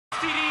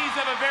personalities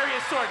of a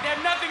various sort. They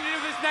have nothing to do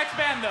with this next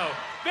band, though.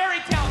 Very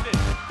talented,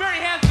 very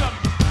handsome,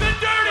 the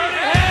Dirty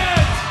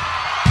Heads!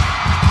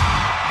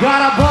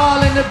 Got a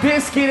ball in the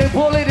biscuit, a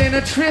bullet in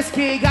a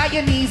Trisky. Got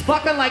your knees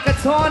buckling like a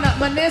torn up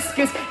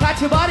meniscus. Got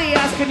your body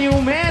asking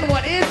you, man,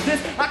 what is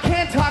this? I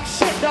can't talk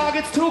shit, dog,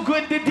 it's too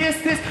good to diss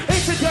this.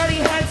 It's a Dirty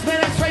Heads,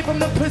 man, it's straight from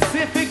the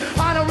Pacific.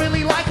 I don't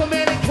really like them,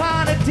 man, it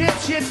kinda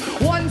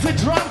dipshits. One's a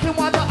drunken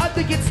while the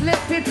other gets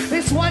lifted.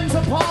 This one's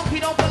a punk, you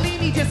don't believe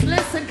me, just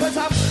listen. Cause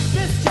I'm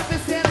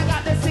mischievous and I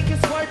got the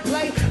sickest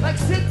wordplay. Like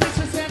Sid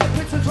Vicious and the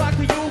Pictures Rock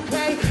the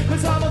UK.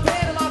 Cause I'm a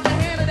vandal off the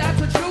hand and that's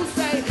what you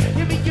say.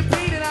 Give me your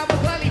beat and I will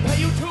gladly pay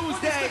you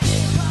Tuesday.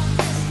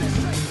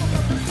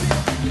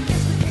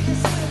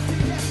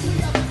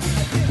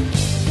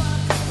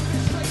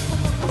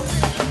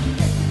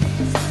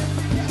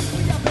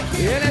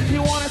 And if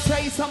you wanna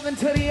say something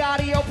to the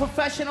audio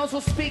professionals,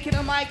 we'll speak in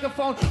a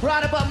microphone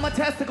right above my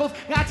testicles.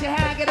 Got your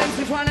haggard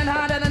MCs running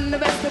harder than the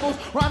vegetables.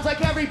 Rhymes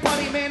like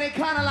everybody, man, they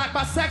kinda like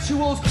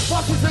bisexuals.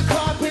 Boss is a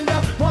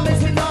carpenter, mom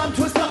is an arm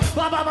twister.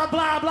 Blah blah blah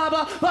blah blah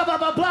blah blah blah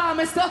blah blah,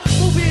 mister.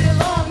 Move it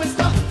along,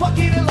 mister. Fuck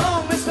it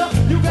along, mister.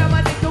 You got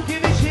my dick, don't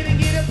give a shit and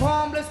get it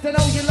palm blister.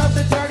 Know you love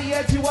the Dirty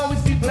Heads, you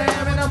always be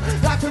blaring them.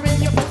 Doctor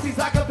in your pussies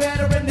like a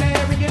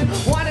veterinarian.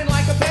 Whining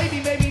like a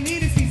baby, maybe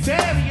need a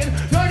cesarean.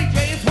 Dirty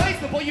J is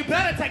wasteful, you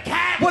better take care.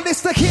 Well,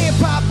 it's the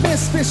Hip-Hop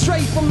Misfits,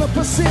 straight from the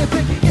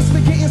Pacific. It's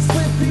been getting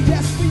slippy,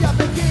 yes, we are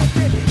the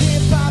gifted.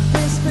 Hip-Hop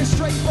Misfits,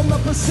 straight from the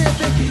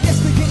Pacific. It's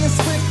been getting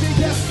slippy,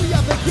 yes, we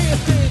are the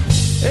gifted.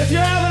 If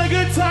you're having a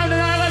good time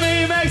tonight, let me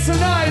hear you make some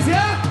noise,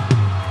 yeah?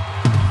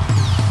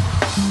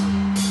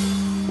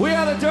 We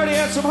are the Dirty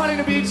Heads from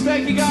Huntington Beach.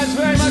 Thank you guys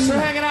very much for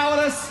hanging out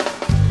with us.